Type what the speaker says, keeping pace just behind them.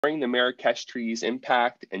the Marrakesh Treaty's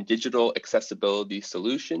impact and digital accessibility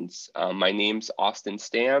solutions. My name's Austin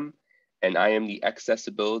Stamm, and I am the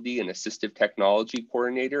Accessibility and Assistive Technology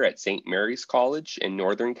Coordinator at St. Mary's College in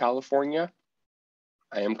Northern California.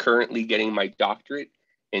 I am currently getting my doctorate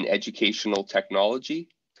in educational technology.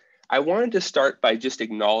 I wanted to start by just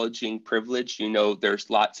acknowledging privilege. There's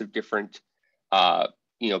lots of different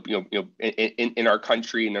in our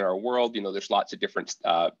country and in our world, there's lots of different,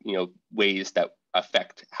 ways that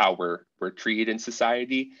affect how we're treated in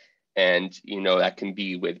society. And, that can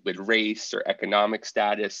be with race or economic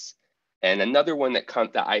status. And another one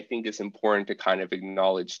that I think is important to kind of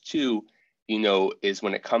acknowledge too, is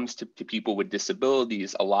when it comes to people with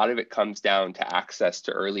disabilities, a lot of it comes down to access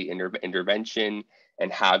to early intervention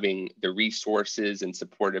and having the resources and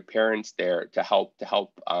supportive parents there to help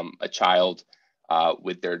a child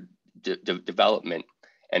with their development.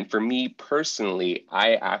 And for me personally,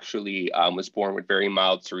 I actually was born with very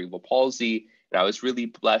mild cerebral palsy, and I was really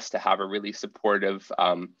blessed to have a really supportive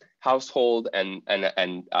household and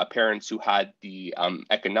parents who had the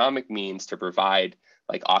economic means to provide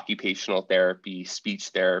like occupational therapy, speech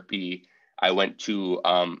therapy. I went to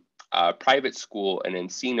a private school in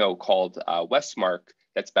Encino called Westmark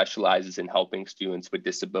that specializes in helping students with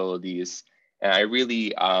disabilities. And I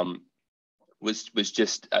really I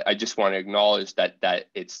just want to acknowledge that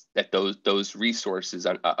those resources,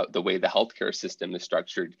 the way the healthcare system is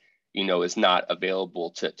structured, is not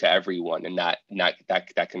available to everyone, and that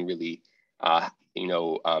can really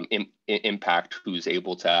impact who's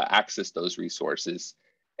able to access those resources.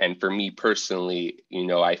 And for me personally,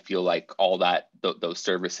 I feel like all those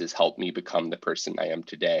services helped me become the person I am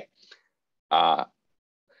today.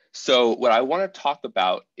 So what I want to talk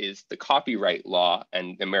about is the copyright law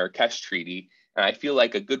and the Marrakesh Treaty. And I feel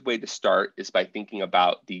like a good way to start is by thinking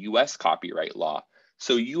about the US copyright law.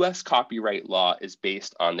 So US copyright law is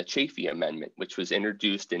based on the Chafee Amendment, which was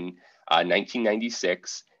introduced in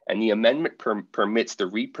 1996. And the amendment permits the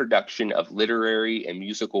reproduction of literary and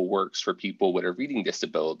musical works for people with a reading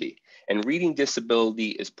disability. And reading disability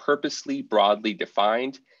is purposely broadly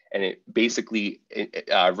defined, and it basically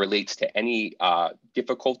relates to any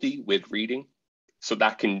difficulty with reading. So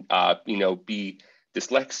that can, be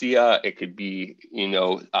dyslexia. It could be,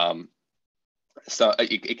 so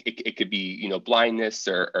it could be, blindness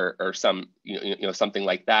or some, something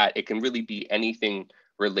like that. It can really be anything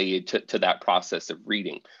related to that process of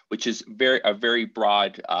reading, which is a very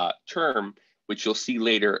broad term, which you'll see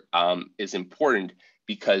later is important.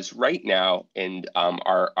 Because right now in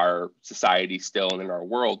our society still and in our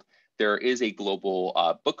world, there is a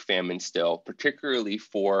global book famine still, particularly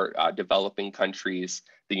for developing countries.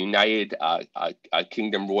 The United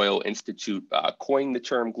Kingdom Royal Institute coined the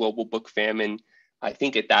term global book famine. I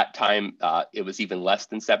think at that time, it was even less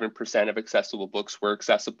than 7% of accessible books were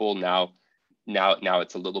accessible. Now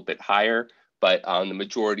it's a little bit higher, but the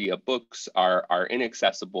majority of books are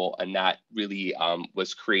inaccessible, and that really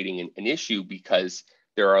was creating an issue because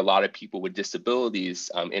there are a lot of people with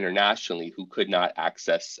disabilities internationally who could not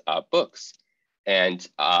access books. And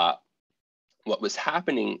what was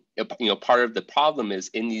happening, part of the problem is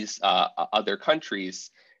in these other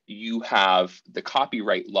countries, you have the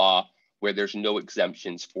copyright law where there's no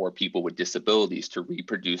exemptions for people with disabilities to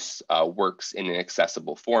reproduce works in an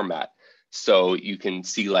accessible format. So you can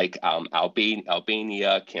see like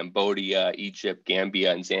Albania, Cambodia, Egypt,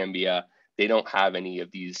 Gambia, and Zambia, they don't have any of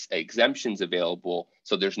these exemptions available.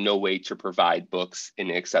 So there's no way to provide books in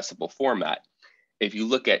an accessible format. If you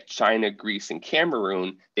look at China, Greece, and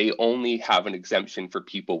Cameroon, they only have an exemption for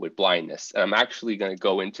people with blindness. And I'm actually going to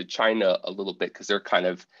go into China a little bit because they're kind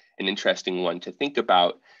of an interesting one to think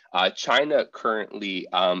about. China currently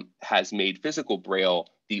has made physical Braille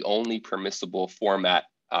the only permissible format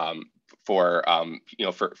for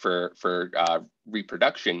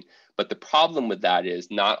reproduction. But the problem with that is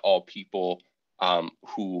not all people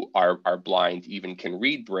who are blind even can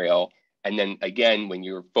read Braille. And then again, when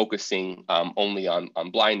you're focusing only on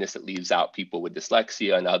blindness, it leaves out people with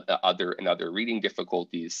dyslexia and other reading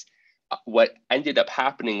difficulties. What ended up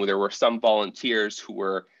happening, there were some volunteers who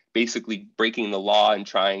were basically breaking the law and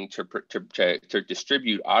trying to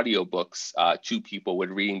distribute audiobooks to people with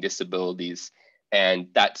reading disabilities. And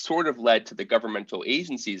that sort of led to the governmental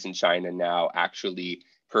agencies in China now actually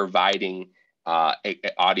providing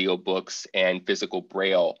audiobooks and physical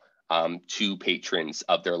Braille to patrons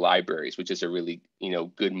of their libraries, which is a really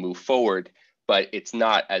good move forward. But it's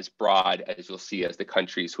not as broad as you'll see as the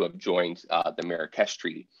countries who have joined the Marrakesh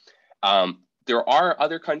Treaty. There are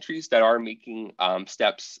other countries that are making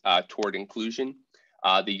steps toward inclusion.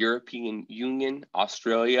 The European Union,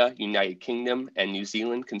 Australia, United Kingdom, and New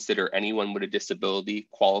Zealand consider anyone with a disability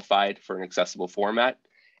qualified for an accessible format.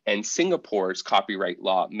 And Singapore's copyright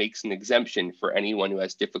law makes an exemption for anyone who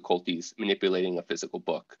has difficulties manipulating a physical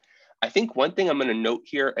book. I think one thing I'm going to note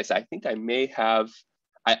here is I think I may have,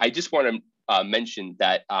 I just want to mention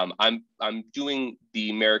that I'm doing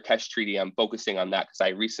the Marrakesh Treaty. I'm focusing on that because I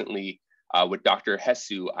recently, with Dr.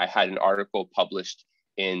 Hesu, I had an article published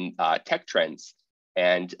in Tech Trends.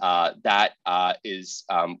 And that is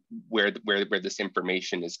where this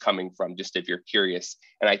information is coming from, just if you're curious.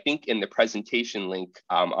 And I think in the presentation link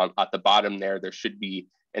at the bottom there should be,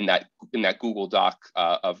 in that Google Doc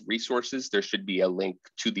of resources, there should be a link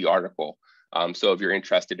to the article. So if you're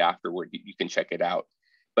interested afterward, you can check it out.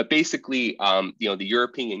 But basically, the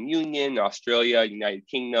European Union, Australia, United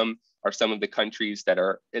Kingdom are some of the countries that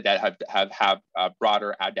have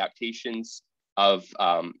broader adaptations of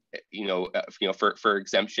for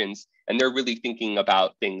exemptions, and they're really thinking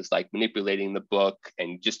about things like manipulating the book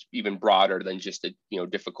and just even broader than just a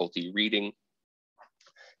difficulty reading.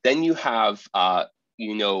 Then you have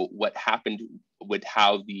what happened with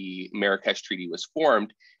how the Marrakesh Treaty was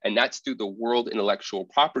formed, and that's through the World Intellectual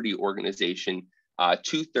Property Organization.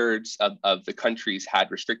 2/3 of the countries had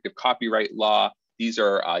restrictive copyright law. These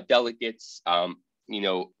are delegates, for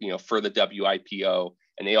the WIPO.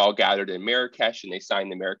 And they all gathered in Marrakesh and they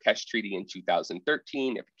signed the Marrakesh Treaty in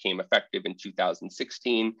 2013. It became effective in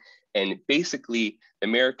 2016. And basically, the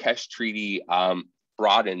Marrakesh Treaty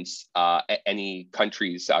broadens any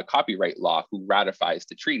country's copyright law who ratifies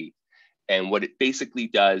the treaty. And what it basically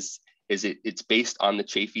does is it's based on the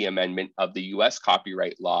Chafee Amendment of the US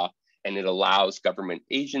copyright law, and it allows government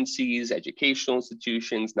agencies, educational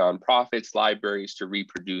institutions, nonprofits, libraries to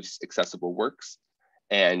reproduce accessible works.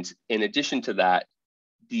 And in addition to that,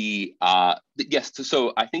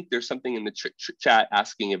 so I think there's something in the chat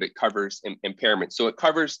asking if it covers impairment. So it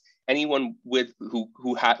covers anyone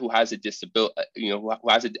who has a disability, who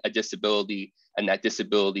has a disability, and that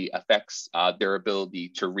disability affects their ability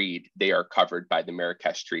to read. They are covered by the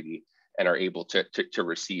Marrakesh Treaty and are able to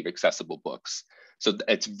receive accessible books. So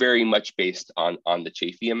it's very much based on the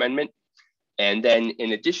Chafee Amendment. And then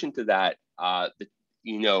in addition to that,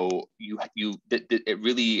 it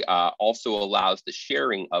really also allows the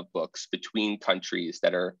sharing of books between countries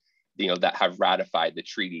that are, that have ratified the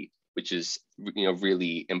treaty, which is,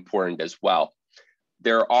 really important as well.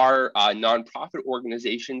 There are nonprofit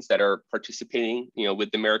organizations that are participating,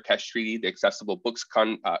 with the Marrakesh Treaty, the Accessible Books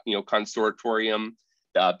Consortium,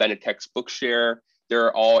 the Benetech's Bookshare.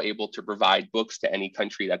 They're all able to provide books to any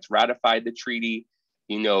country that's ratified the treaty.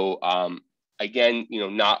 Again,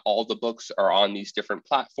 not all the books are on these different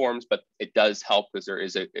platforms, but it does help because there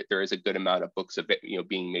is a good amount of books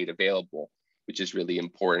being made available, which is really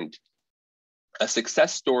important. A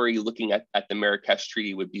success story looking at the Marrakesh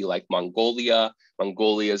Treaty would be like Mongolia.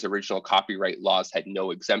 Mongolia's original copyright laws had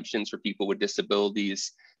no exemptions for people with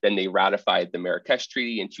disabilities. Then they ratified the Marrakesh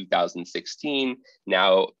Treaty in 2016.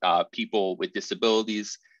 Now people with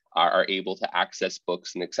disabilities are able to access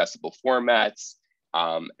books in accessible formats.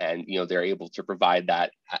 And they're able to provide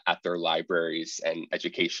that at their libraries and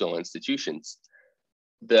educational institutions.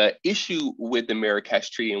 The issue with the Marrakesh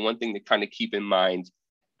Treaty, and one thing to kind of keep in mind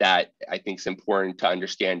that I think is important to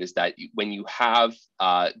understand, is that when you have,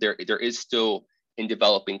 there is still in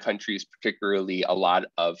developing countries, particularly a lot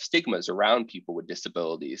of stigmas around people with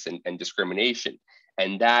disabilities and discrimination.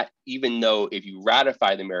 And that even though if you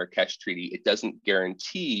ratify the Marrakesh Treaty, it doesn't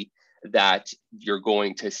guarantee that you're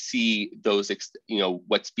going to see those,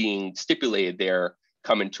 what's being stipulated there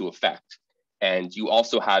come into effect. And you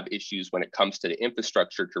also have issues when it comes to the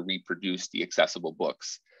infrastructure to reproduce the accessible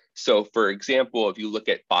books. So for example, if you look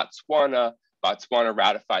at Botswana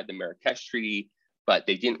ratified the Marrakesh Treaty, but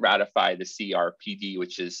they didn't ratify the CRPD,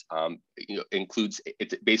 which is, includes,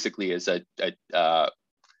 it basically is a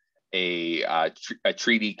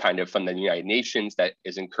treaty kind of from the United Nations that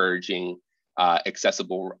is encouraging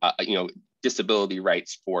accessible, disability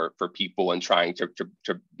rights for people and trying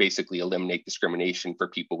to basically eliminate discrimination for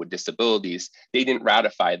people with disabilities. They didn't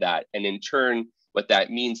ratify that. And in turn, what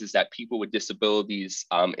that means is that people with disabilities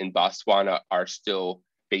in Botswana are still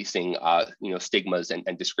facing stigmas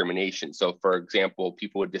and discrimination. So for example,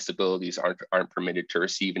 people with disabilities aren't permitted to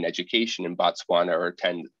receive an education in Botswana or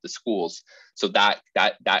attend the schools. So that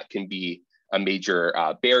can be a major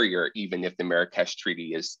barrier, even if the Marrakesh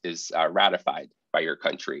Treaty is ratified by your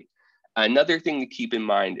country. Another thing to keep in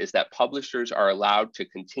mind is that publishers are allowed to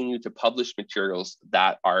continue to publish materials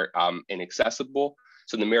that are inaccessible.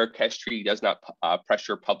 So the Marrakesh Treaty does not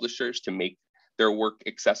pressure publishers to make their work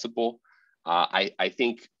accessible. I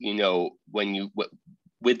think, when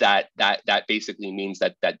with that basically means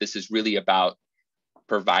that this is really about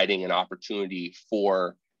providing an opportunity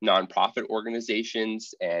for nonprofit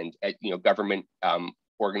organizations and government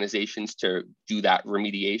organizations to do that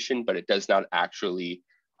remediation, but it does not actually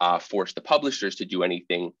force the publishers to do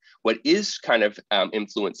anything. What is kind of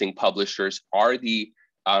influencing publishers are the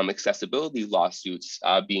accessibility lawsuits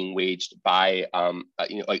being waged by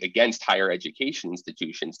against higher education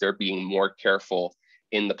institutions. They're being more careful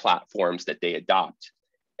in the platforms that they adopt.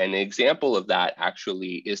 And an example of that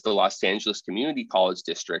actually is the Los Angeles Community College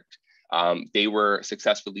District. They were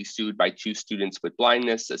successfully sued by 2 students with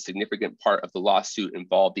blindness. A significant part of the lawsuit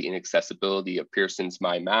involved the inaccessibility of Pearson's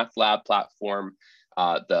My Math Lab platform.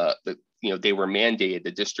 They were mandated,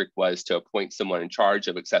 the district was, to appoint someone in charge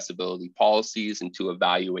of accessibility policies and to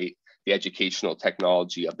evaluate the educational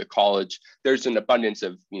technology of the college. There's an abundance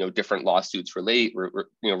of different lawsuits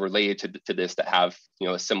related to this that have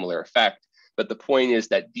a similar effect. But the point is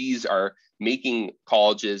that these are making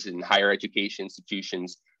colleges and higher education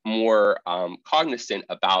institutions more cognizant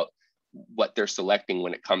about what they're selecting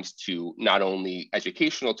when it comes to not only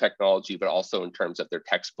educational technology, but also in terms of their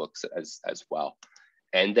textbooks as well.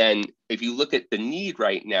 And then if you look at the need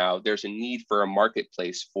right now, there's a need for a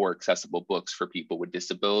marketplace for accessible books for people with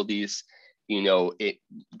disabilities.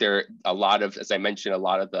 There a lot of, as I mentioned, a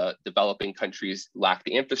lot of the developing countries lack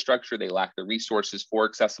the infrastructure, they lack the resources for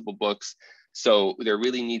accessible books. So there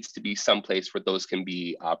really needs to be some place where those can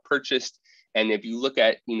be purchased. And if you look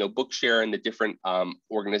at, Bookshare and the different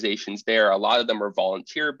organizations there, a lot of them are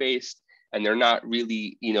volunteer based, and they're not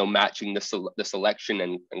really, matching the selection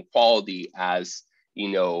and quality as,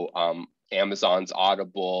 Amazon's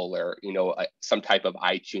Audible or, some type of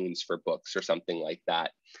iTunes for books or something like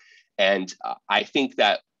that. And I think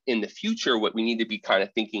that in the future, what we need to be kind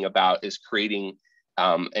of thinking about is creating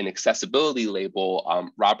an accessibility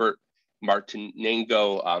label. Robert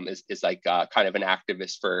Martinengo is like kind of an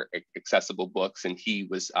activist for accessible books, and he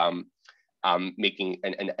was making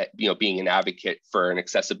being an advocate for an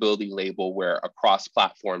accessibility label where across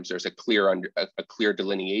platforms there's a clear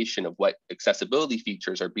delineation of what accessibility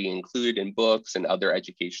features are being included in books and other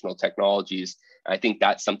educational technologies. I think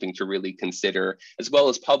that's something to really consider, as well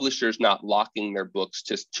as publishers not locking their books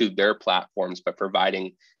just to their platforms, but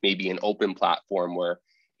providing maybe an open platform where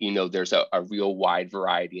there's a real wide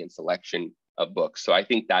variety and selection of books. So I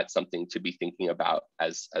think that's something to be thinking about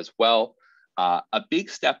as well. A big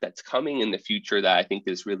step that's coming in the future that I think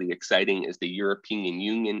is really exciting is the European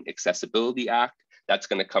Union Accessibility Act. That's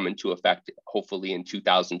going to come into effect hopefully in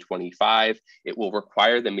 2025. It will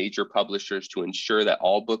require the major publishers to ensure that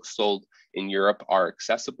all books sold in Europe are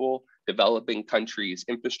accessible. Developing countries'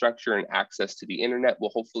 infrastructure and access to the internet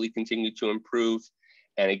will hopefully continue to improve.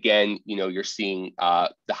 And again, you're seeing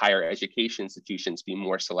the higher education institutions be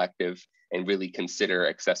more selective and really consider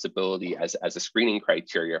accessibility as a screening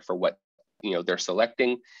criteria for what they're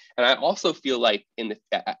selecting. And I also feel like in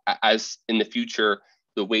the future,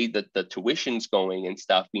 the way that the tuition's going and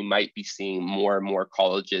stuff, we might be seeing more and more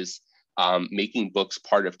colleges making books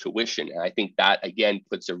part of tuition. And I think that again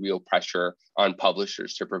puts a real pressure on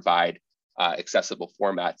publishers to provide accessible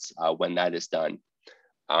formats when that is done.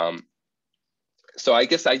 So I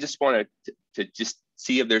guess I just wanted to just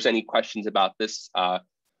see if there's any questions about this.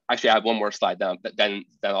 Actually, I have one more slide down, but then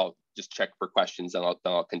I'll just check for questions and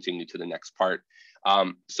I'll continue to the next part.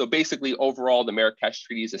 So basically, overall, the Marrakesh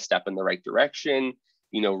Treaty is a step in the right direction.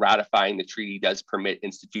 Ratifying the treaty does permit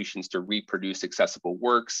institutions to reproduce accessible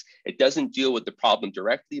works. It doesn't deal with the problem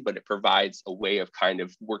directly, but it provides a way of kind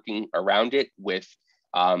of working around it with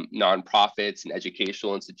nonprofits and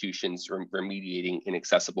educational institutions remediating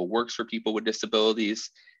inaccessible works for people with disabilities.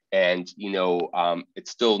 And,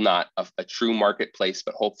 it's still not a true marketplace,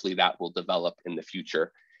 but hopefully that will develop in the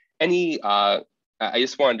future. I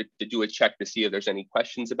just wanted to do a check to see if there's any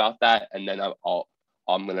questions about that. And then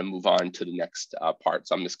I'm going to move on to the next part.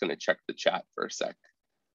 So I'm just going to check the chat for a sec.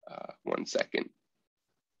 1 second.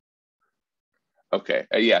 Okay,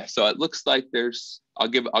 yeah. So it looks like I'll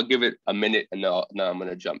give it a minute, and then I'm going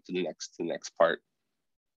to jump to the next part.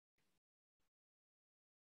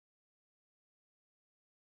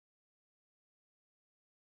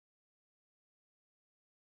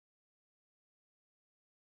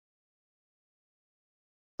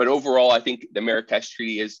 But overall, I think the Marrakesh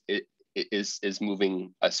Treaty is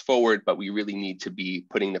moving us forward, but we really need to be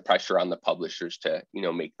putting the pressure on the publishers to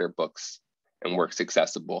make their books and works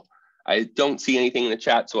accessible. I don't see anything in the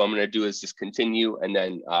chat, so what I'm going to do is just continue, and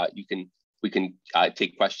then we can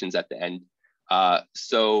take questions at the end. I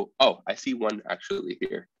see one actually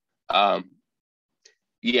here.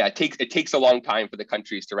 Yeah, it takes a long time for the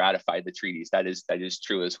countries to ratify the treaties. That is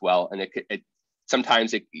true as well. And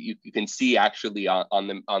sometimes you can see actually on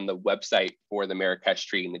the website for the Marrakesh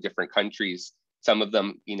Treaty in the different countries, some of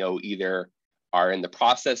them, either are in the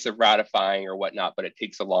process of ratifying or whatnot, but it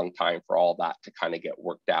takes a long time for all that to kind of get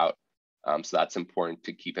worked out. So that's important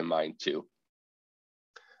to keep in mind too.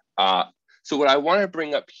 So what I want to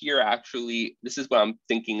bring up here, actually, this is what I'm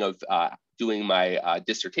thinking of doing my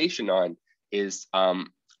dissertation on, is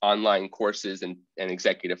online courses and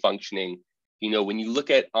executive functioning. When you look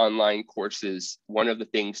at online courses, one of the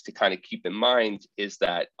things to kind of keep in mind is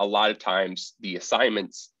that a lot of times the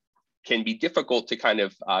assignments can be difficult to kind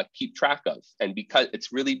of keep track of, and because it's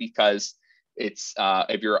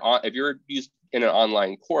if you're used in an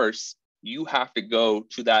online course, you have to go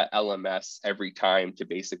to that LMS every time to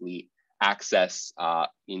basically access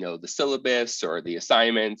the syllabus or the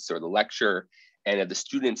assignments or the lecture. And if the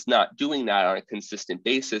student's not doing that on a consistent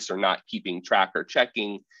basis or not keeping track or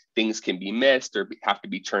checking, things can be missed or have to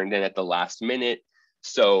be turned in at the last minute.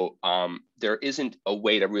 So there isn't a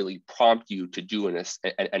way to really prompt you to do an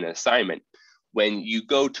assignment. When you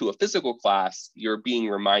go to a physical class, you're being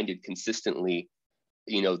reminded consistently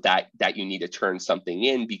that you need to turn something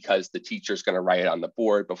in because the teacher's going to write it on the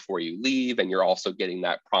board before you leave, and you're also getting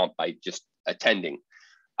that prompt by just attending.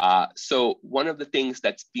 So one of the things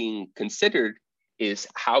that's being considered is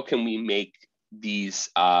how can we make these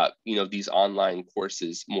these online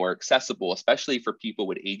courses more accessible, especially for people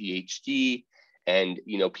with ADHD and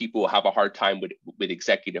people who have a hard time with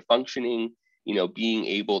executive functioning, being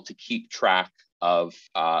able to keep track of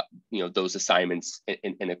those assignments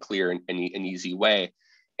in a clear and easy way.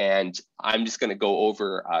 And I'm just going to go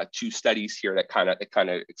over two studies here that kind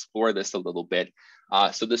of explore this a little bit.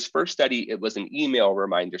 So this first study, it was an email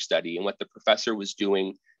reminder study, and what the professor was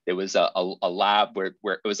doing, there was a lab where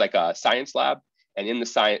it was like a science lab, and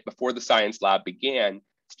before the science lab began,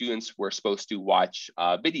 students were supposed to watch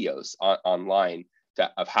videos online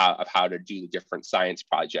of how to do the different science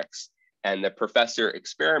projects. And the professor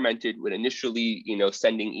experimented with initially,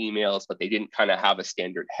 sending emails, but they didn't kind of have a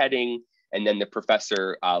standard heading. And then the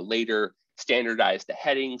professor later standardized the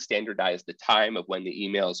heading, standardized the time of when the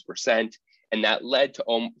emails were sent. And that led to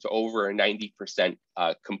over a 90%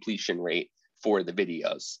 completion rate for the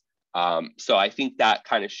videos. So I think that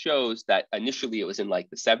kind of shows that initially it was in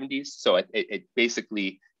like the 70s. So it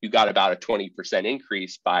basically, you got about a 20%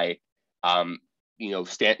 increase by,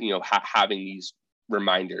 having these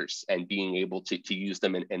reminders and being able to use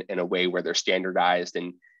them in a way where they're standardized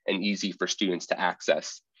and easy for students to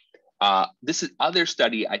access. This other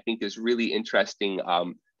study I think is really interesting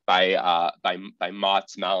by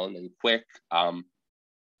Motz, Mallon, and Quick.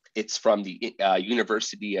 It's from the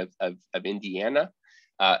University of Indiana,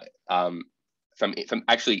 from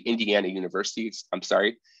actually Indiana University, I'm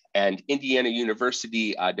sorry. And Indiana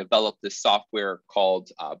University developed this software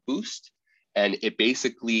called Boost, and it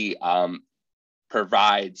basically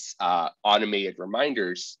provides automated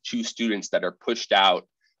reminders to students that are pushed out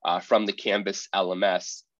from the Canvas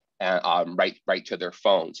LMS right to their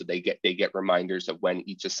phone. So they get reminders of when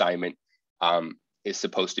each assignment is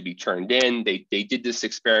supposed to be turned in. They did this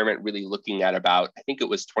experiment really looking at about, I think it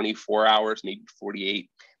was 24 hours, maybe 48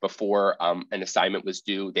 before an assignment was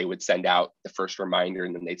due. They would send out the first reminder,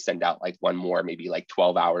 and then they'd send out like one more, maybe like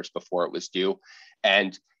 12 hours before it was due.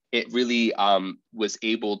 And it really was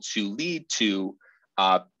able to lead to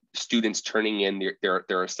students turning in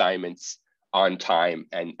their assignments on time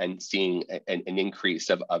and seeing an increase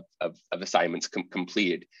of assignments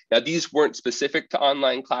completed. Now, these weren't specific to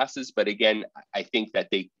online classes, but again, I think that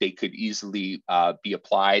they could easily be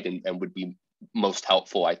applied and would be most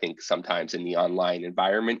helpful, I think, sometimes in the online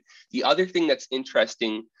environment. The other thing that's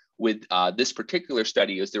interesting with this particular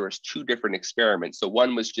study is there was two different experiments. So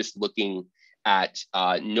one was just looking at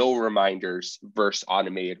no reminders versus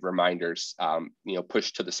automated reminders,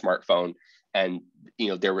 pushed to the smartphone. And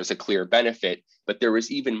there was a clear benefit, but there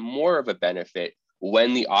was even more of a benefit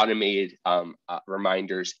when the automated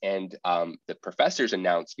reminders and the professor's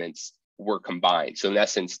announcements were combined. So in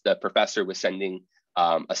essence, the professor was sending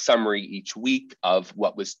a summary each week of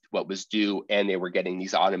what was due, and they were getting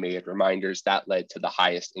these automated reminders. That led to the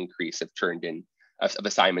highest increase of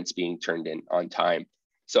assignments being turned in on time.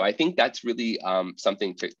 So I think that's really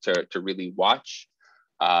something to really watch.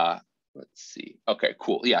 Let's see. Okay,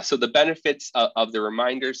 cool. Yeah, so the benefits of the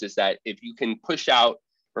reminders is that if you can push out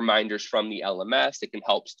reminders from the LMS, it can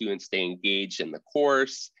help students stay engaged in the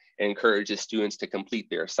course. It encourages students to complete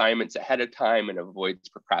their assignments ahead of time and avoids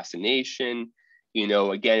procrastination.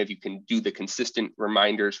 Again, if you can do the consistent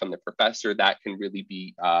reminders from the professor, that can really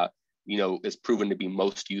be is proven to be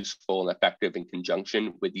most useful and effective in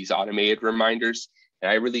conjunction with these automated reminders.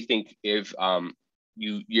 And I really think if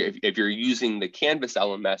you're using the Canvas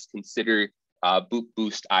LMS, consider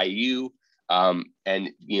Boost IU, and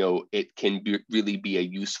it can really be a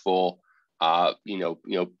useful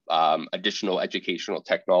additional educational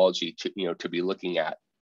technology to be looking at.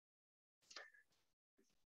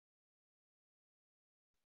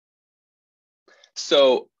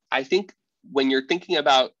 So I think when you're thinking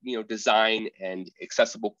about design and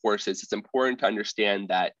accessible courses, it's important to understand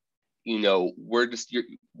that whoever's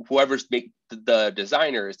the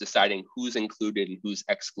designer is deciding who's included and who's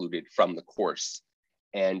excluded from the course.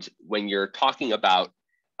 And when you're talking about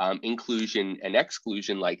inclusion and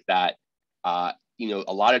exclusion like that, a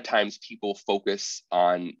lot of times people focus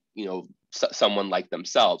on someone like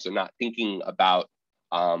themselves. They're not thinking about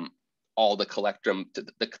all the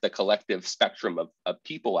collective spectrum of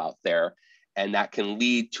people out there, and that can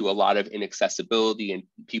lead to a lot of inaccessibility and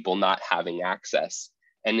people not having access.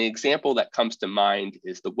 And an example that comes to mind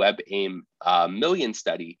is the WebAIM Million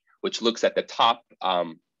study, which looks at the top,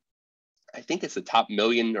 I think it's the top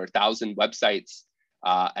 1,000,000 or 1,000 websites,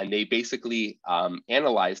 and they basically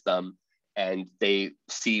analyze them and they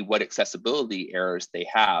see what accessibility errors they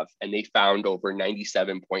have. And they found over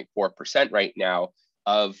 97.4% right now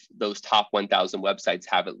of those top 1,000 websites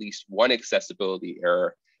have at least one accessibility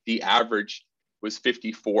error. The average was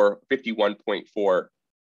 51.4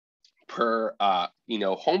 per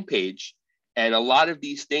homepage. And a lot of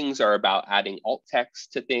these things are about adding alt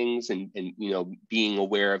text to things and being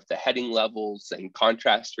aware of the heading levels and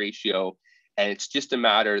contrast ratio. And it's just a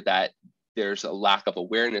matter that there's a lack of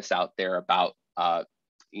awareness out there about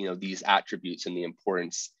these attributes and the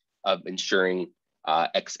importance of ensuring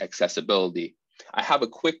accessibility. I have a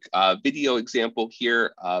quick video example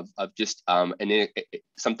here of just an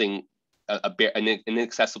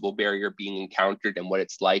inaccessible barrier being encountered and what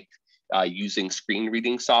it's like using screen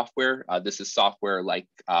reading software. This is software like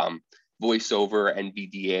VoiceOver,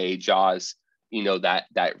 NVDA, JAWS,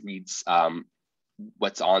 that reads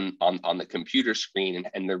what's on the computer screen,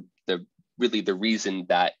 and the really the reason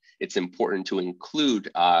that it's important to include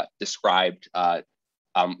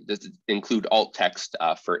include alt text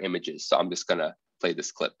for images. So I'm just gonna play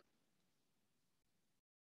this clip.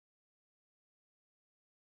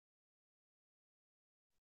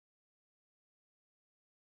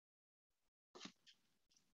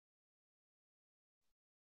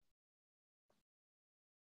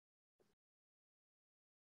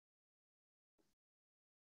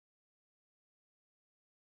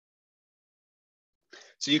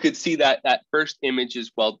 So you could see that that first image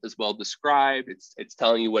is well described. It's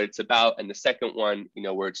telling you what it's about, and the second one,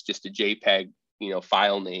 where it's just a JPEG,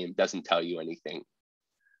 file name, doesn't tell you anything.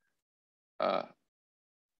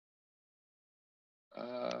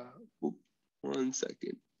 One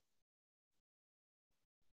second.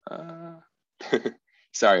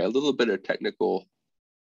 Sorry, a little bit of technical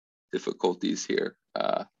difficulties here.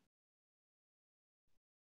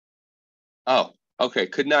 Oh, okay,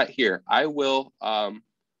 could not hear. I will.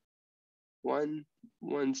 One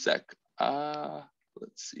sec. Let's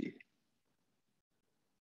see.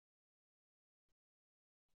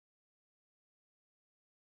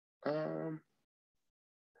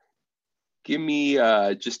 Give me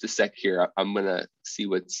just a sec here. I'm gonna see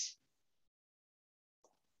what's.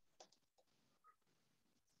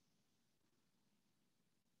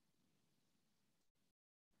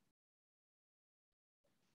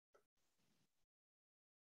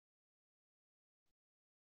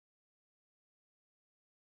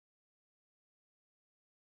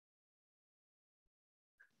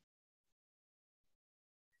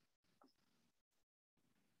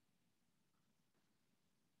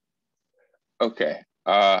 Okay.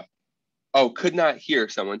 Oh, could not hear.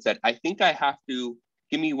 Someone said. I think I have to.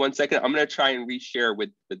 Give me 1 second. I'm gonna try and reshare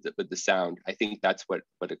with the sound. I think that's what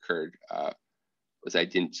occurred. Was I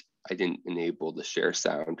didn't enable the share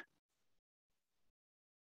sound.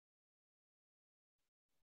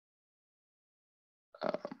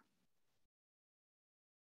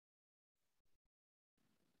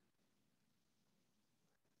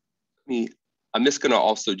 I'm just gonna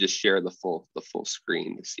also just share the full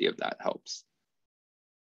screen to see if that helps.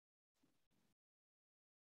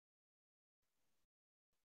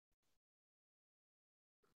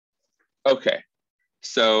 Okay,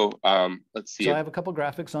 so let's see. So I have a couple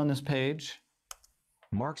graphics on this page.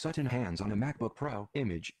 Mark Sutton hands on a MacBook Pro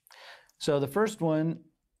image. So the first one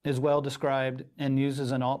is well described and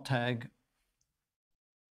uses an alt tag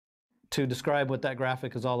to describe what that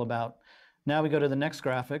graphic is all about. Now we go to the next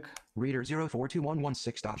graphic. Reader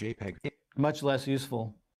 042116.jpg. Much less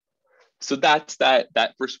useful. So that's that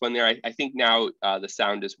first one there. I think now the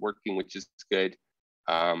sound is working, which is good.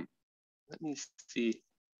 Let me see.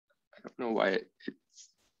 I don't know why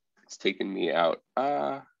it's taken me out.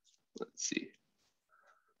 Let's see.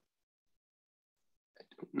 I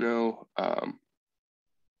don't know.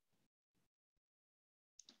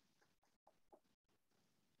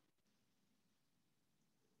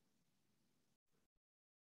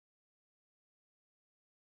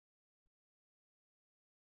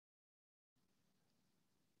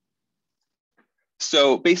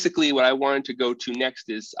 So basically what I wanted to go to next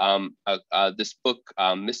is this book,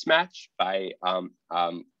 Mismatch by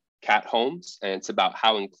Kat Holmes, and it's about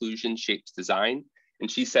how inclusion shapes design. And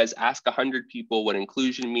she says, ask 100 people what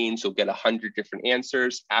inclusion means, you'll get 100 different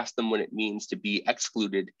answers. Ask them what it means to be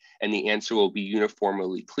excluded, and the answer will be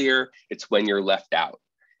uniformly clear. It's when you're left out.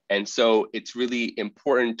 And so it's really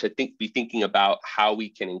important to be thinking about how we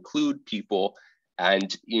can include people.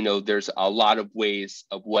 And there's a lot of ways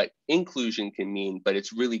of what inclusion can mean, but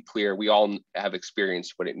it's really clear we all have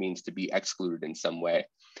experienced what it means to be excluded in some way.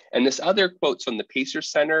 And this other quote's from the Pacer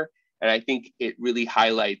Center, and I think it really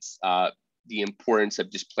highlights the importance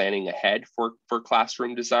of just planning ahead for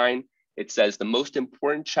classroom design. It says the most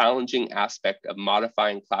important challenging aspect of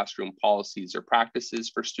modifying classroom policies or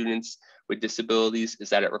practices for students with disabilities is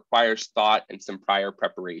that it requires thought and some prior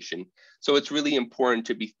preparation. So it's really important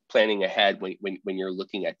to be planning ahead when you're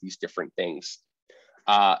looking at these different things.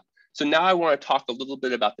 So now I want to talk a little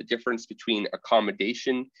bit about the difference between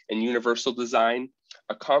accommodation and universal design.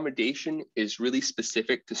 Accommodation is really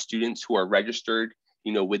specific to students who are registered,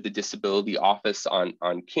 with the disability office on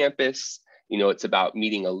campus. It's about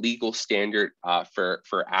meeting a legal standard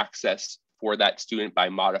for access for that student by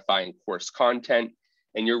modifying course content.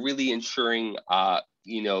 And you're really ensuring,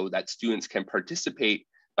 that students can participate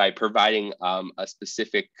by providing a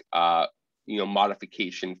specific,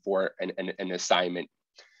 modification for an assignment.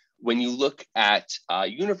 When you look at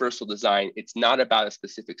universal design, it's not about a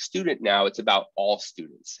specific student now, it's about all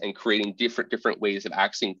students and creating different ways of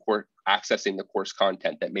accessing the course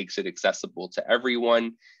content that makes it accessible to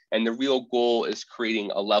everyone. And the real goal is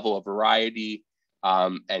creating a level of variety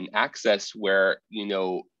and access where,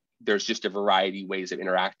 there's just a variety of ways of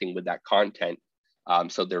interacting with that content.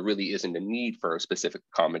 So there really isn't a need for a specific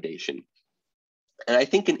accommodation. And I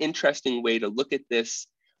think an interesting way to look at this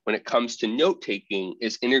when it comes to note-taking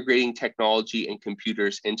is integrating technology and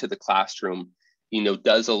computers into the classroom,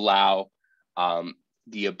 does allow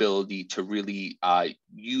the ability to really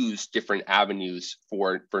use different avenues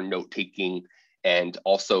for note-taking and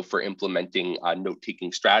also for implementing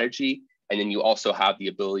note-taking strategy. And then you also have the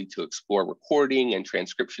ability to explore recording and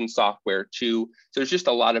transcription software too. So there's just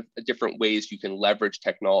a lot of different ways you can leverage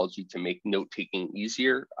technology to make note-taking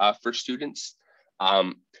easier for students.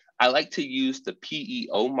 I like to use the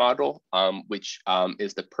PEO model, which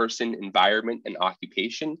is the person, environment, and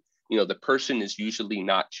occupation. The person is usually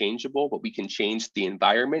not changeable, but we can change the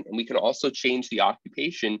environment and we can also change the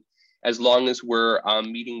occupation as long as we're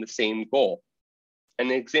meeting the same goal.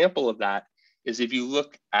 An example of that is if you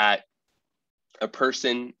look at a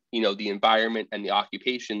person, the environment and the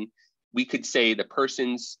occupation, we could say the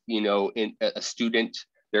person's, in a student,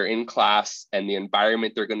 they're in class, and the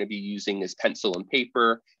environment they're going to be using is pencil and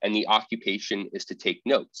paper, and the occupation is to take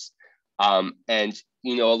notes. And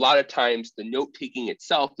a lot of times the note taking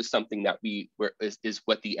itself is something that is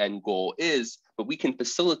what the end goal is, but we can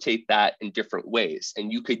facilitate that in different ways.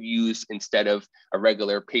 And you could use, instead of a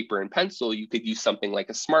regular paper and pencil, you could use something like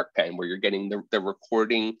a smart pen where you're getting the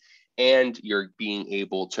recording and you're being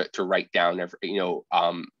able to write down what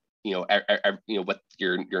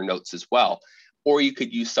your notes as well. Or you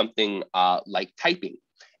could use something like typing.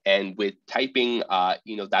 And with typing,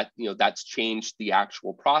 that's changed the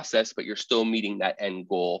actual process, but you're still meeting that end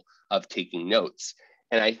goal of taking notes.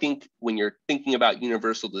 And I think when you're thinking about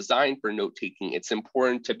universal design for note taking, it's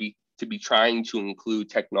important to be trying to include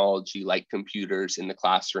technology like computers in the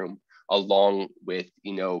classroom, along with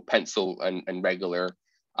pencil and regular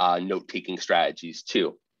note taking strategies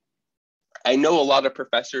too. I know a lot of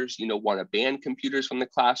professors, want to ban computers from the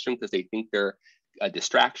classroom because they think they're a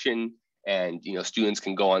distraction, and students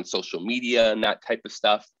can go on social media and that type of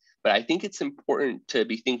stuff. But I think it's important to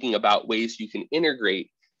be thinking about ways you can integrate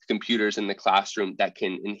computers in the classroom that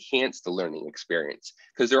can enhance the learning experience,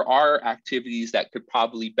 because there are activities that could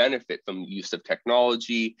probably benefit from the use of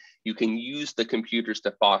technology. You can use the computers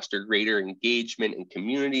to foster greater engagement and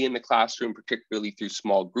community in the classroom, particularly through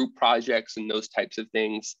small group projects and those types of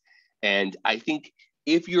things. And I think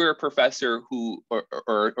if you're a professor who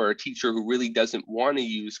or a teacher who really doesn't want to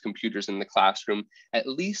use computers in the classroom, at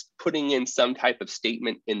least putting in some type of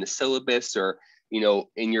statement in the syllabus or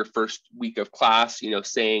in your first week of class,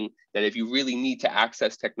 saying that if you really need to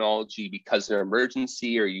access technology because of an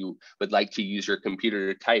emergency, or you would like to use your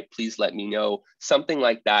computer to type, please let me know. Something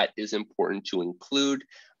like that is important to include,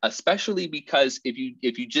 especially because if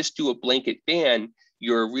you just do a blanket ban,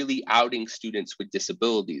 you're really outing students with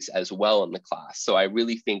disabilities as well in the class. So I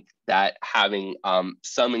really think that having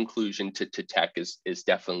some inclusion to tech is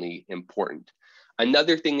definitely important.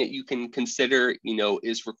 Another thing that you can consider,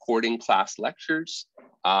 is recording class lectures.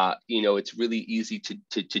 It's really easy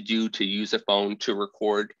to use a phone to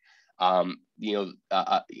record. And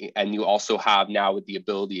you also have now with the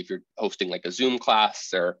ability, if you're hosting like a Zoom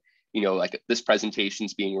class, or like this presentation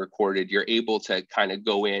is being recorded, you're able to kind of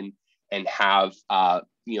go in and have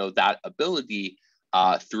that ability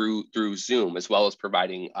through Zoom, as well as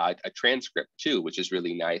providing a transcript too, which is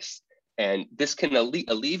really nice. And this can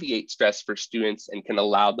alleviate stress for students and can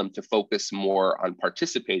allow them to focus more on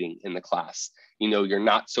participating in the class. You're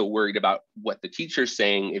not so worried about what the teacher's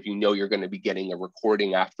saying if you're going to be getting a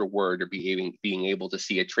recording afterward, or being able to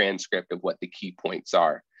see a transcript of what the key points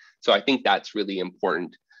are. So I think that's really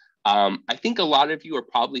important. I think a lot of you are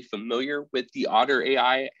probably familiar with the Otter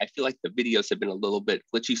AI. I feel like the videos have been a little bit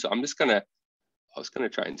glitchy, so I was gonna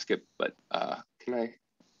try and skip, but can I?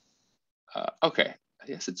 Okay, I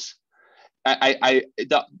guess it's,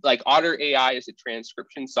 like Otter AI is a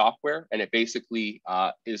transcription software, and it basically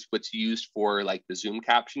is what's used for like the Zoom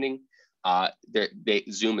captioning.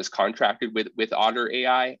 Zoom is contracted with Otter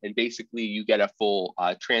AI, and basically you get a full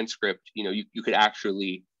transcript. You could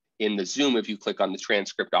actually, in the Zoom, if you click on the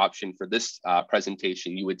transcript option for this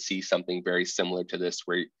presentation, you would see something very similar to this,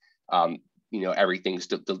 where everything's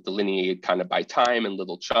delineated kind of by time and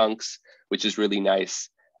little chunks, which is really nice.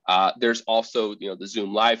 There's also the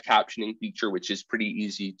Zoom live captioning feature, which is pretty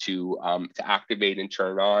easy to activate and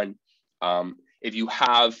turn on. If you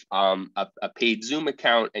have a paid Zoom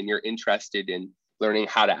account and you're interested in learning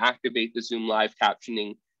how to activate the Zoom live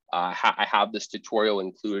captioning, I have this tutorial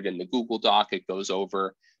included in the Google Doc. It goes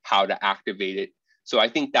over how to activate it. So I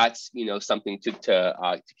think that's something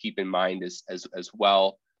to keep in mind as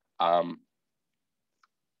well.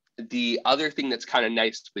 The other thing that's kind of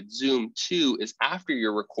nice with Zoom too is after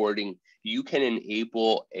you're recording, you can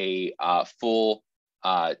enable a full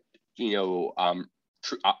audio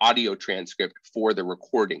transcript for the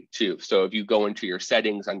recording too. So if you go into your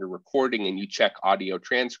settings under recording and you check audio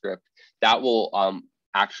transcript, that will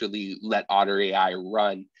actually let Otter AI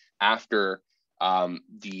run after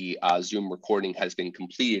the Zoom recording has been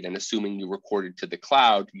completed. And assuming you recorded to the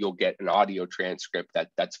cloud, you'll get an audio transcript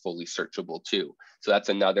that's fully searchable too. So that's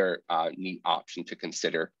another neat option to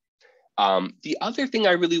consider. The other thing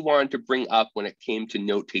I really wanted to bring up when it came to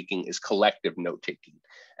note-taking is collective note-taking.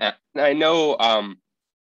 And I know,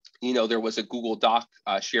 there was a Google Doc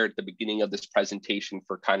shared at the beginning of this presentation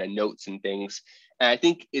for kind of notes and things. And I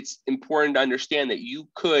think it's important to understand that you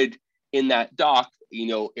could, in that doc,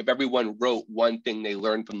 if everyone wrote one thing they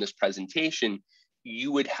learned from this presentation,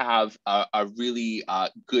 you would have a really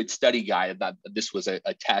good study guide that this was a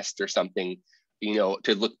test or something,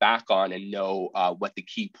 to look back on and know what the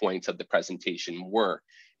key points of the presentation were.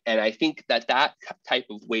 And I think that type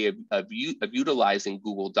of way of utilizing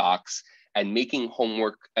Google Docs and making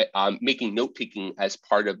homework, making note-taking as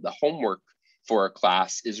part of the homework for a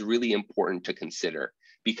class is really important to consider,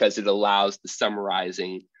 because it allows the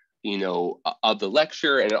summarizing of the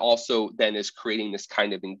lecture, and it also then is creating this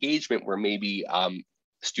kind of engagement where maybe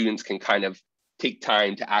students can kind of take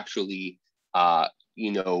time to actually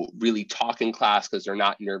really talk in class, because they're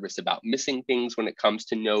not nervous about missing things when it comes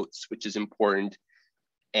to notes, which is important.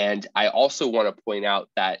 And I also want to point out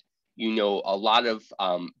that a lot of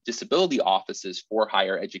disability offices for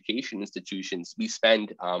higher education institutions, we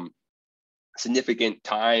spend significant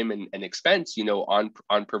time and expense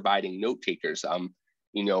on providing note takers.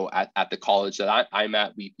 At the college that I'm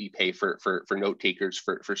at, we pay for note takers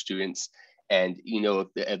for students. And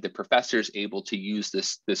if the professor is able to use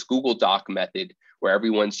this Google Doc method, where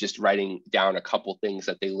everyone's just writing down a couple things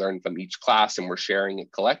that they learned from each class and we're sharing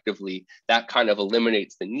it collectively, that kind of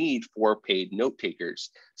eliminates the need for paid note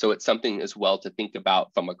takers. So it's something as well to think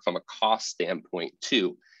about from a cost standpoint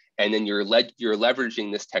too. And then you're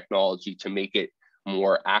leveraging this technology to make it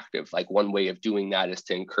more active. Like one way of doing that is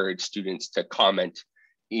to encourage students to comment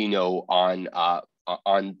on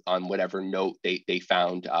whatever note they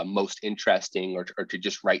found most interesting, or to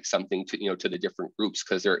just write something to the different groups,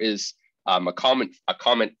 because there is a comment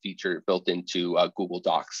feature built into Google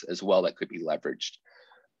Docs as well that could be leveraged.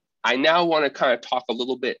 I now want to kind of talk a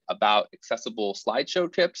little bit about accessible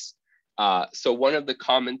slideshow tips. So one of the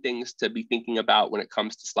common things to be thinking about when it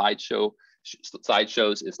comes to slideshow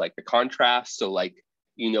slideshows is like the contrast. So like,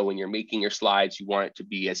 you know, when you're making your slides, you want it to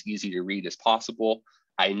be as easy to read as possible.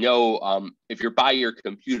 I know if you're by your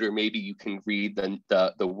computer, maybe you can read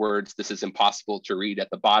the words, "This is impossible to read" at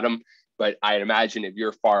the bottom, but I imagine if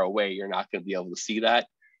you're far away, you're not going to be able to see that.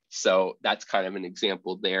 So that's kind of an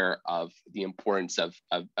example there of the importance of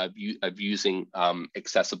using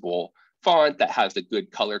accessible font that has a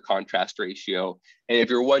good color contrast ratio. And if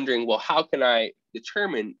you're wondering, well, how can I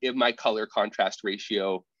determine if my color contrast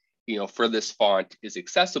ratio, you know, for this font is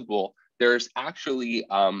accessible? There's actually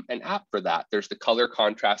an app for that. There's the Color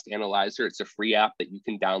Contrast Analyzer. It's a free app that you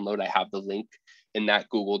can download. I have the link in that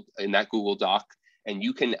Google Doc, and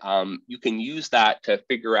you can use that to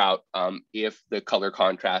figure out if the color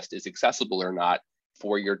contrast is accessible or not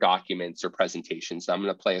for your documents or presentations. So I'm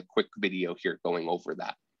going to play a quick video here going over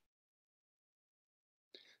that.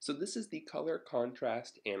 So this is the Color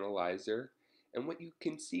Contrast Analyzer. And what you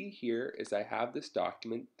can see here is I have this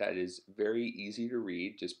document that is very easy to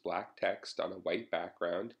read, just black text on a white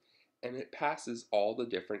background, and it passes all the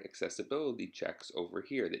different accessibility checks over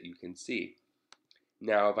here that you can see.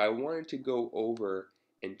 Now, if I wanted to go over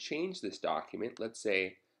and change this document, let's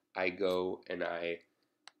say I go and I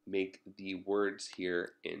make the words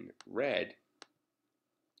here in red,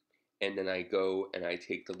 and then I go and I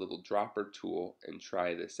take the little dropper tool and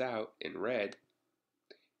try this out in red,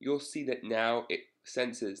 you'll see that now it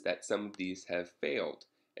senses that some of these have failed,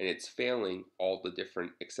 and it's failing all the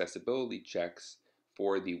different accessibility checks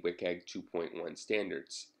for the WCAG 2.1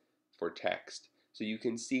 standards for text. So you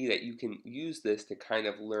can see that you can use this to kind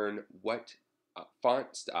of learn what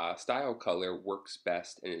font style color works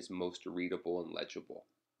best and is most readable and legible.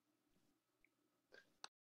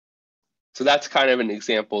 So that's kind of an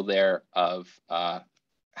example there of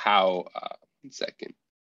how, 1 second.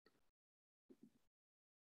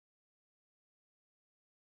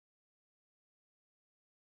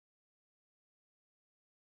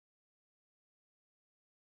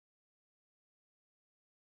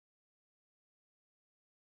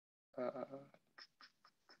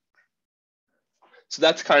 So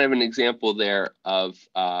that's kind of an example there of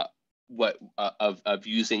of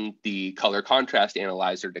using the color contrast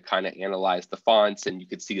analyzer to kind of analyze the fonts, and you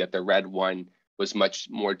could see that the red one was much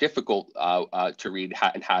more difficult to read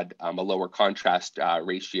and had a lower contrast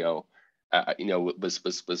ratio. You know, was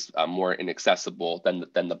more inaccessible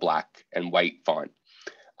than the black and white font.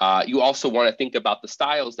 You also want to think about the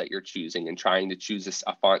styles that you're choosing and trying to choose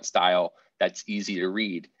a font style that's easy to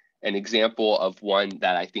read. An example of one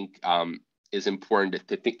that I think is important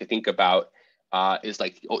to think about is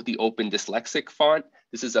like the Open Dyslexic font.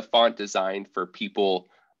 This is a font designed for people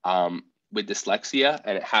with dyslexia,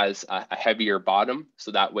 and it has a heavier bottom,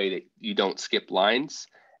 so that way that you don't skip lines.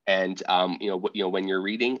 And you know when you're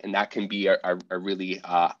reading, and that can be a really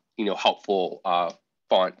helpful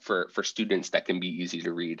font for students that can be easy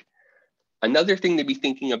to read. Another thing to be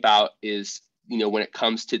thinking about is, you know, when it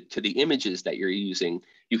comes to the images that you're using,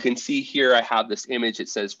 you can see here I have this image. It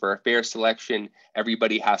says, for a fair selection,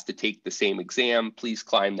 everybody has to take the same exam. Please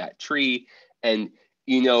climb that tree. And,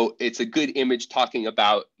 you know, it's a good image talking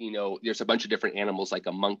about, you know, there's a bunch of different animals like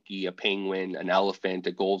a monkey, a penguin, an elephant,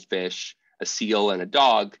 a goldfish, a seal, and a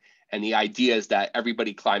dog. And the idea is that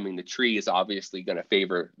everybody climbing the tree is obviously going to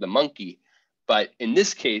favor the monkey. But in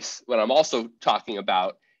this case, what I'm also talking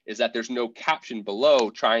about is that there's no caption below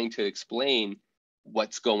trying to explain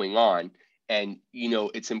what's going on. And, you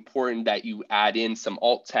know, it's important that you add in some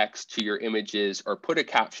alt text to your images or put a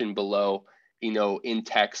caption below, you know, in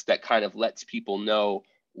text that kind of lets people know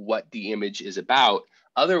what the image is about.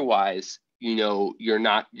 Otherwise, you know,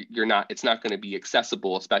 it's not going to be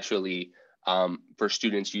accessible, especially for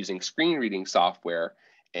students using screen reading software.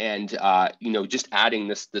 And, you know, just adding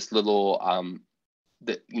this little,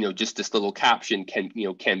 just this little caption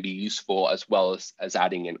can be useful, as well as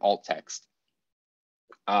adding in alt text.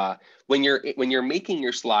 When you're making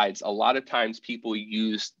your slides, a lot of times people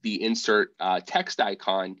use the insert text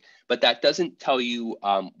icon, but that doesn't tell you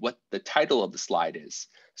what the title of the slide is.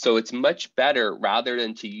 So it's much better, rather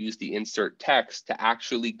than to use the insert text, to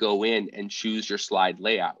actually go in and choose your slide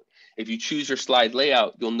layout. If you choose your slide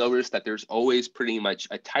layout, you'll notice that there's always pretty much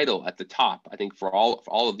a title at the top, I think, for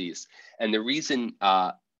all of these. And the reason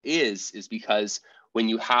is because when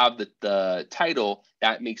you have the title,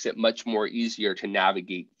 that makes it much more easier to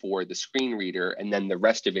navigate for the screen reader, and then the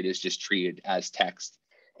rest of it is just treated as text.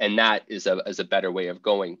 And that is a better way of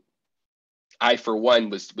going. I, for one,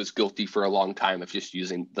 was guilty for a long time of just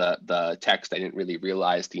using the text. I didn't really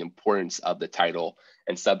realize the importance of the title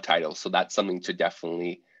and subtitles. So that's something to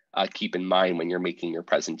definitely keep in mind when you're making your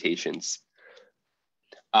presentations.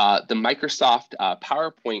 The Microsoft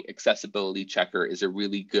PowerPoint accessibility checker is a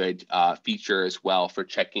really good feature as well for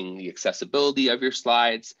checking the accessibility of your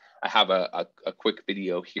slides. I have a quick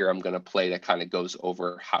video here I'm going to play that kind of goes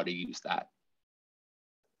over how to use that.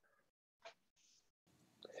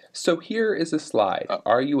 So here is a slide.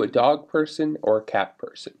 Are you a dog person or a cat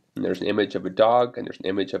person? And there's an image of a dog and there's an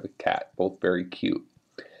image of a cat, both very cute.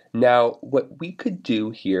 Now, what we could do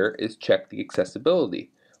here is check the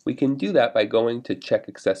accessibility. We can do that by going to Check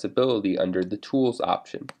Accessibility under the Tools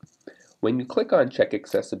option. When you click on Check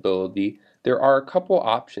Accessibility, there are a couple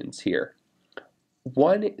options here.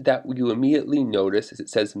 One that you immediately notice is it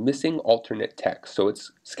says Missing Alternate Text, so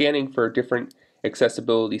it's scanning for different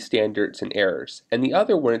accessibility standards and errors. And the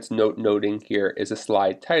other one it's noting here is a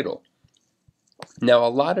slide title. Now, a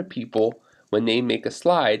lot of people, when they make a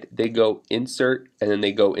slide, they go insert and then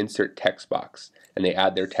they go insert text box and they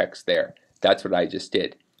add their text there. That's what I just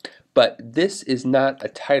did. But this is not a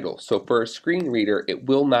title, so for a screen reader, it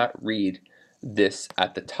will not read this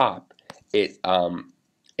at the top.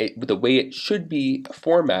 The way it should be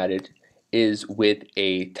formatted is with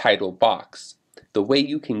a title box. The way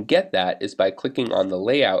you can get that is by clicking on the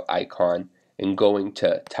layout icon and going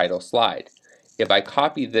to title slide. If I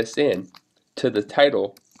copy this in to the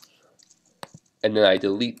title and then I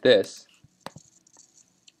delete this,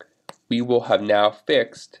 we will have now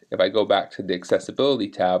fixed, if I go back to the accessibility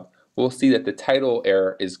tab, we'll see that the title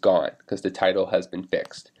error is gone because the title has been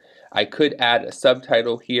fixed. I could add a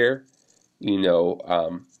subtitle here,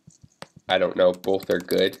 I don't know if both are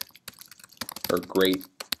good or great,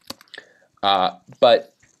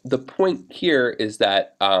 but the point here is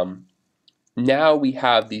that now we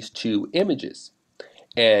have these two images.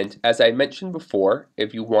 And as I mentioned before,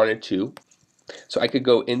 if you wanted to, so I could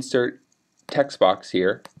go insert text box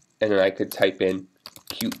here, and then I could type in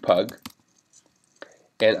cute pug.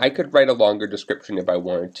 And I could write a longer description if I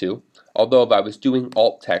wanted to, although if I was doing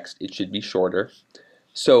alt text, it should be shorter.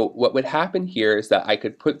 So what would happen here is that I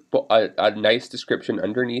could put a nice description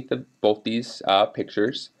underneath of both these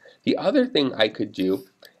pictures. The other thing I could do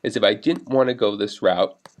is if I didn't want to go this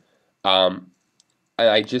route, and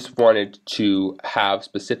I just wanted to have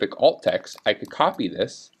specific alt text, I could copy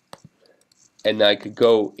this, and then I could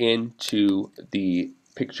go into the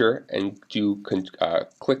picture and do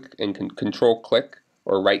click and control click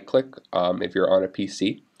or right click if you're on a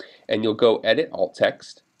PC, and you'll go edit alt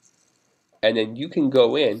text, and then you can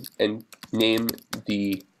go in and name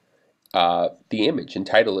the image and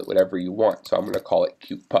title it whatever you want. So I'm going to call it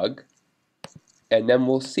cute pug, and then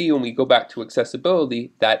we'll see when we go back to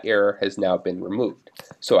accessibility that error has now been removed.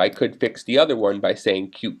 So I could fix the other one by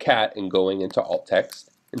saying cute cat and going into alt text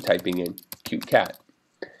and typing in cute cat.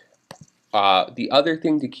 The other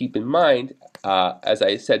thing to keep in mind, as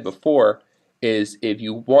I said before, is if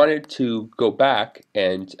you wanted to go back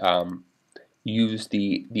and use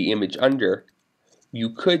the image under, you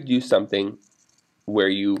could do something where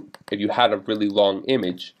if you had a really long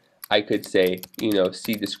image, I could say,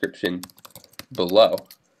 see description below,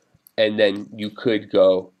 and then you could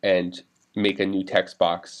go and make a new text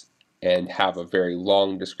box and have a very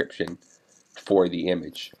long description for the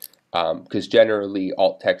image. Because generally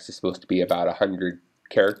alt text is supposed to be about 100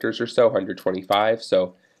 characters or so, 125.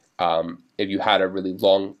 So if you had a really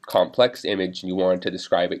long complex image and you wanted to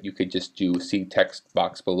describe it, you could just do see text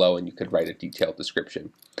box below and you could write a detailed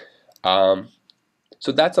description.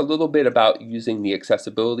 So that's a little bit about using the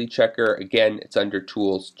accessibility checker. Again, it's under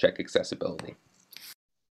Tools, Check Accessibility.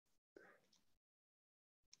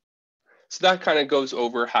 So that kind of goes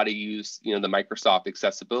over how to use, the Microsoft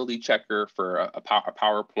Accessibility Checker for a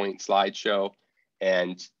PowerPoint slideshow.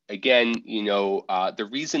 And again, the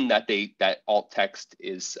reason that alt text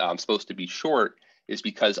is supposed to be short is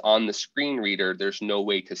because on the screen reader, there's no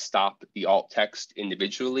way to stop the alt text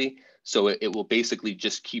individually. So it will basically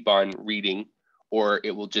just keep on reading, or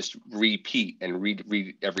it will just repeat and read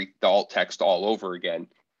the alt text all over again.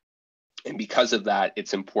 And because of that,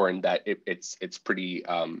 it's important that it's pretty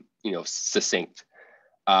succinct.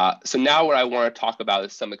 So now what I want to talk about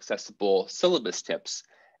is some accessible syllabus tips.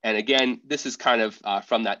 And again, this is kind of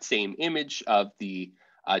from that same image of the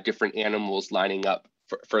different animals lining up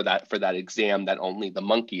for that exam that only the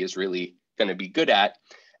monkey is really going to be good at.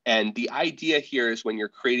 And the idea here is when you're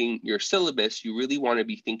creating your syllabus, you really want to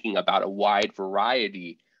be thinking about a wide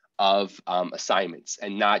variety of assignments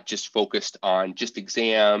and not just focused on just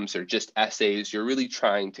exams or just essays. You're really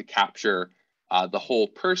trying to capture the whole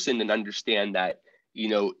person and understand that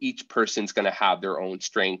each person's going to have their own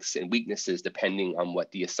strengths and weaknesses depending on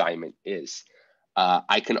what the assignment is.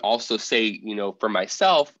 I can also say, for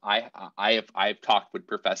myself, I've talked with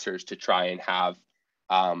professors to try and have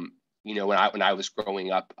when I was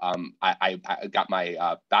growing up, I got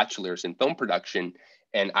my bachelor's in film production,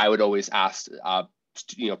 and I would always ask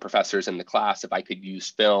professors in the class if I could use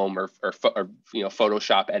film or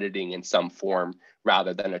Photoshop editing in some form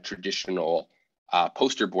rather than a traditional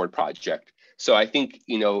poster board project. So I think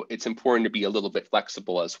it's important to be a little bit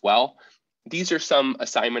flexible as well. These are some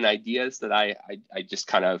assignment ideas that I just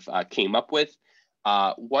kind of came up with.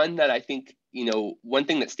 One that I think one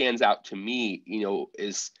thing that stands out to me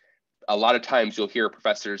is a lot of times you'll hear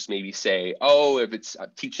professors maybe say, oh, if it's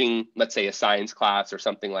teaching, let's say a science class or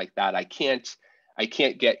something like that, I can't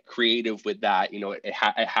get creative with that. It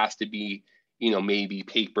has to be, maybe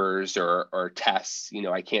papers or tests.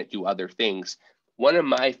 I can't do other things. One of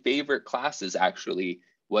my favorite classes actually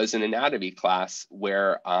was an anatomy class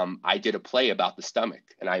where I did a play about the stomach,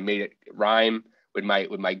 and I made it rhyme with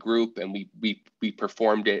my group, and we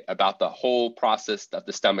performed it about the whole process of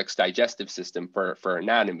the stomach's digestive system for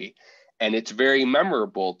anatomy. And it's very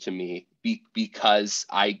memorable to me because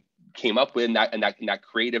I came up with that, and that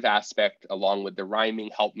creative aspect along with the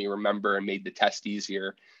rhyming helped me remember and made the test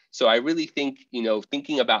easier. So I really think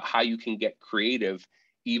thinking about how you can get creative,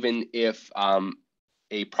 even if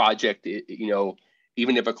a project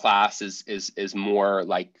even if a class is more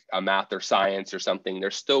like a math or science or something,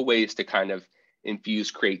 there's still ways to kind of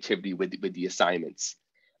infuse creativity with the assignments.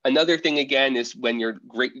 Another thing, again, is when you're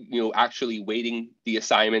actually weighting the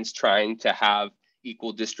assignments, trying to have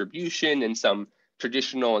equal distribution, and some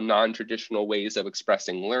traditional and non-traditional ways of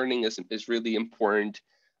expressing learning is really important.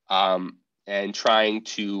 And trying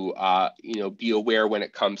to be aware when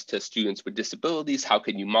it comes to students with disabilities. How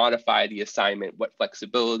can you modify the assignment? What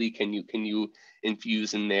flexibility can you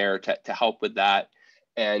infuse in there to help with that?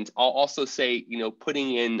 And I'll also say,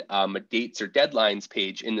 putting in a dates or deadlines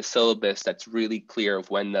page in the syllabus that's really clear of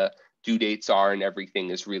when the due dates are and everything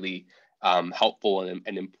is really helpful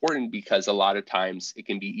and important, because a lot of times it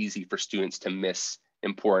can be easy for students to miss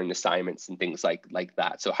important assignments and things like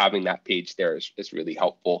that. So having that page there is really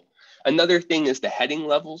helpful. Another thing is the heading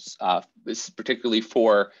levels. This is particularly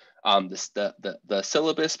for the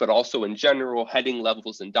syllabus, but also in general, heading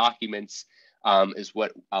levels in documents is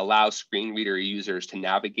what allows screen reader users to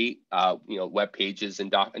navigate web pages and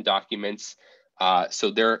documents. So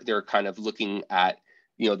they're kind of looking at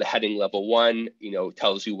the heading level 1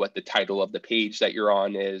 tells you what the title of the page that you're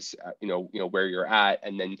on is, where you're at,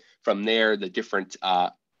 and then from there the different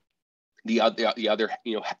the other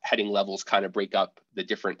heading levels kind of break up the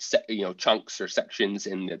different chunks or sections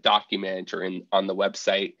in the document or on the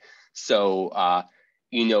website. So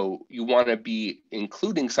you want to be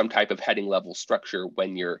including some type of heading level structure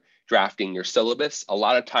when you're drafting your syllabus. A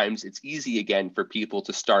lot of times it's easy, again, for people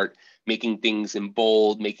to start making things in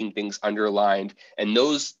bold, making things underlined, and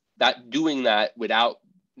doing that without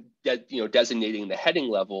designating the heading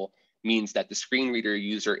level means that the screen reader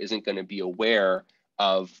user isn't going to be aware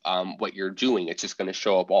of what you're doing. It's just going to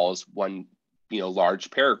show up all as one large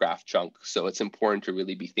paragraph chunk. So it's important to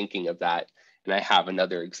really be thinking of that. And I have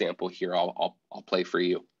another example here I'll play for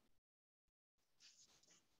you.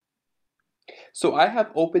 So I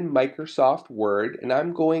have opened Microsoft Word, and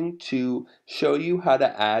I'm going to show you how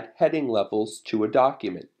to add heading levels to a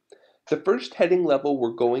document. The first heading level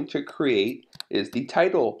we're going to create is the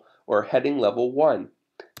title, or heading level 1.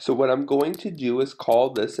 So what I'm going to do is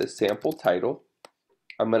call this a sample title.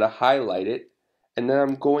 I'm going to highlight it, and then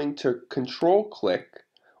I'm going to control click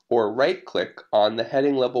or right click on the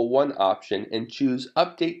heading level 1 option and choose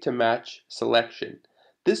update to match selection.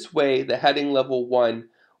 This way the heading level 1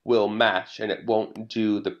 will match, and it won't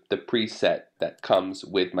do the preset that comes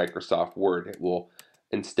with Microsoft Word. It will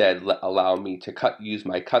instead allow me to use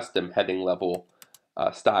my custom heading level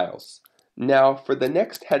styles. Now for the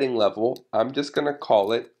next heading level, I'm just going to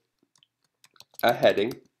call it a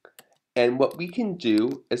heading. And what we can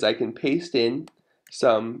do is I can paste in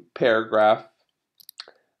some paragraph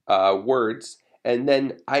words, and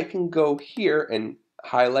then I can go here and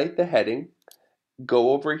highlight the heading,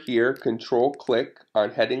 go over here, control click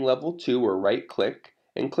on heading level 2 or right click,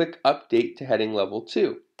 and click update to heading level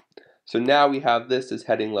 2. So now we have this as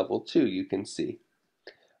heading level 2, you can see.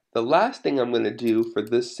 The last thing I'm going to do for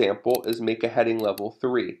this sample is make a heading level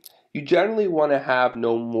 3. You generally want to have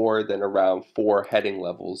no more than around 4 heading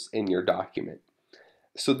levels in your document.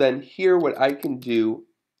 So then here what I can do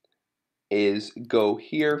is go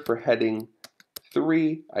here for heading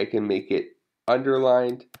 3, I can make it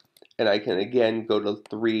underlined, and I can again go to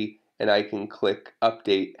 3 and I can click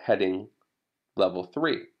update heading level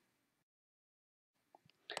 3.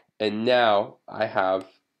 And now I have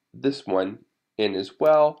this one in as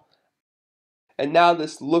well. And now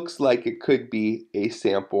this looks like it could be a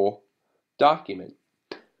sample document.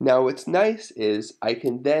 Now what's nice is I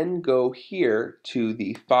can then go here to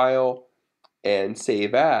the file and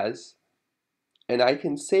save as, and I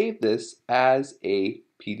can save this as a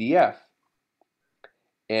PDF.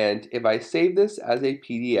 And if I save this as a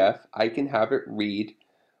PDF, I can have it read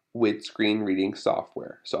with screen reading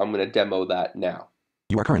software. So I'm going to demo that now.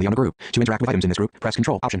 You are currently on a group. To interact with items in this group, press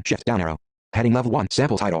Control, Option, Shift, down arrow. Heading level 1,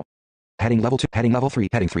 sample title. Heading level 2, heading level 3,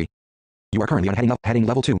 heading 3. You are currently on heading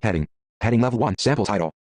level 2, heading. Heading level 1, sample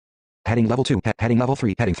title. Heading level 2, heading level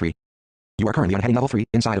 3, heading 3. You are currently on heading level 3,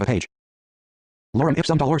 inside of a page. Lorem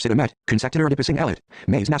ipsum dolor sit emet, consectinor adipissing elit,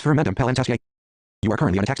 maze nas fermentum pellentasque. You are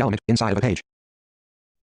currently on a text element inside of a page.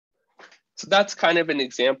 So that's kind of an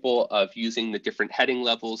example of using the different heading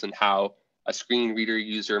levels and how a screen reader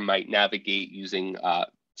user might navigate using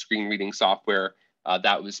screen reading software.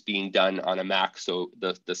 That was being done on a Mac, so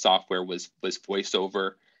the software was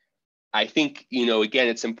VoiceOver. I think, again,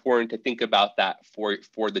 it's important to think about that for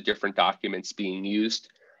the different documents being used.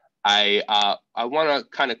 I want to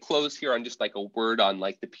kind of close here on just like a word on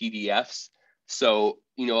like the PDFs. So,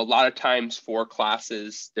 a lot of times for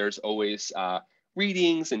classes, there's always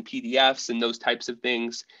readings and PDFs and those types of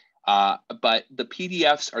things. But the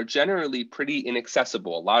PDFs are generally pretty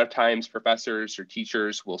inaccessible. A lot of times professors or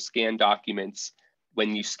teachers will scan documents.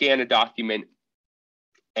 When you scan a document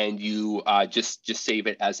and you just save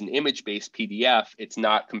it as an image-based PDF, it's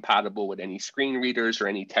not compatible with any screen readers or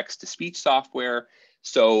any text-to-speech software.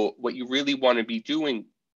 So what you really want to be doing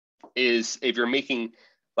is, if you're making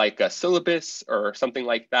like a syllabus or something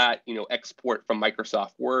like that, export from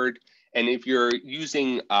Microsoft Word. And if you're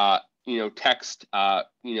using, text,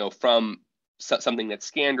 from something that's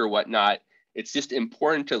scanned or whatnot, it's just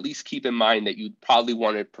important to at least keep in mind that you'd probably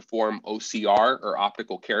want to perform OCR or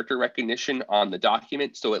optical character recognition on the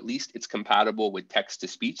document. So at least it's compatible with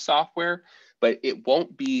text-to-speech software, but it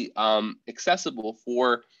won't be accessible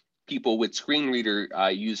for people with screen reader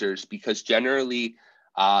users, because generally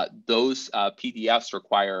those PDFs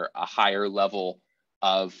require a higher level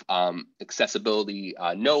of accessibility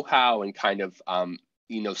know-how and kind of,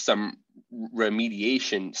 some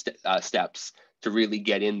remediation steps to really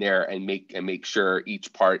get in there and make sure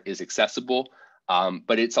each part is accessible.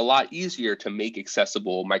 But it's a lot easier to make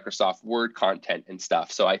accessible Microsoft Word content and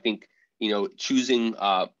stuff. So I think, choosing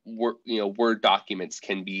Word documents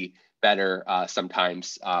can be better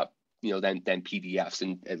sometimes, than PDFs,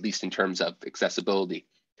 and at least in terms of accessibility.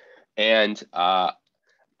 And I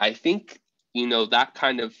think, that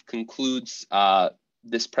kind of concludes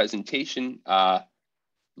this presentation.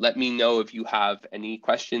 Let me know if you have any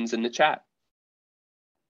questions in the chat.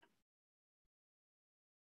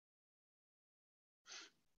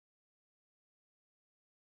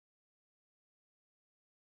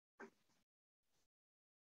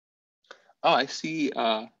 Oh, I see.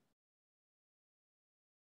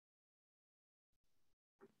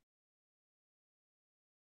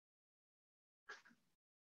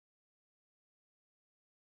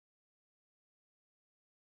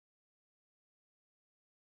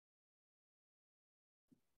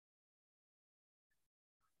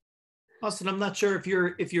 Austin, I'm not sure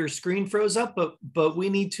if your screen froze up, but we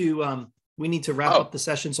need to wrap up the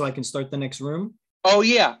session so I can start the next room. Oh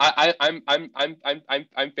yeah,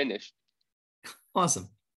 I'm finished. Awesome.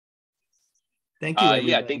 Thank you,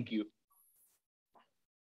 everybody. Yeah, thank you.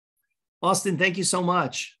 Austin, thank you so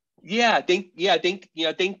much. Thank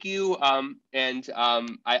you. I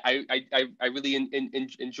really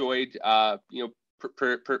enjoyed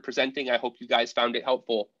presenting. I hope you guys found it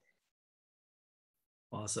helpful.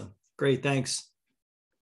 Awesome. Great. Thanks.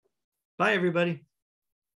 Bye, everybody.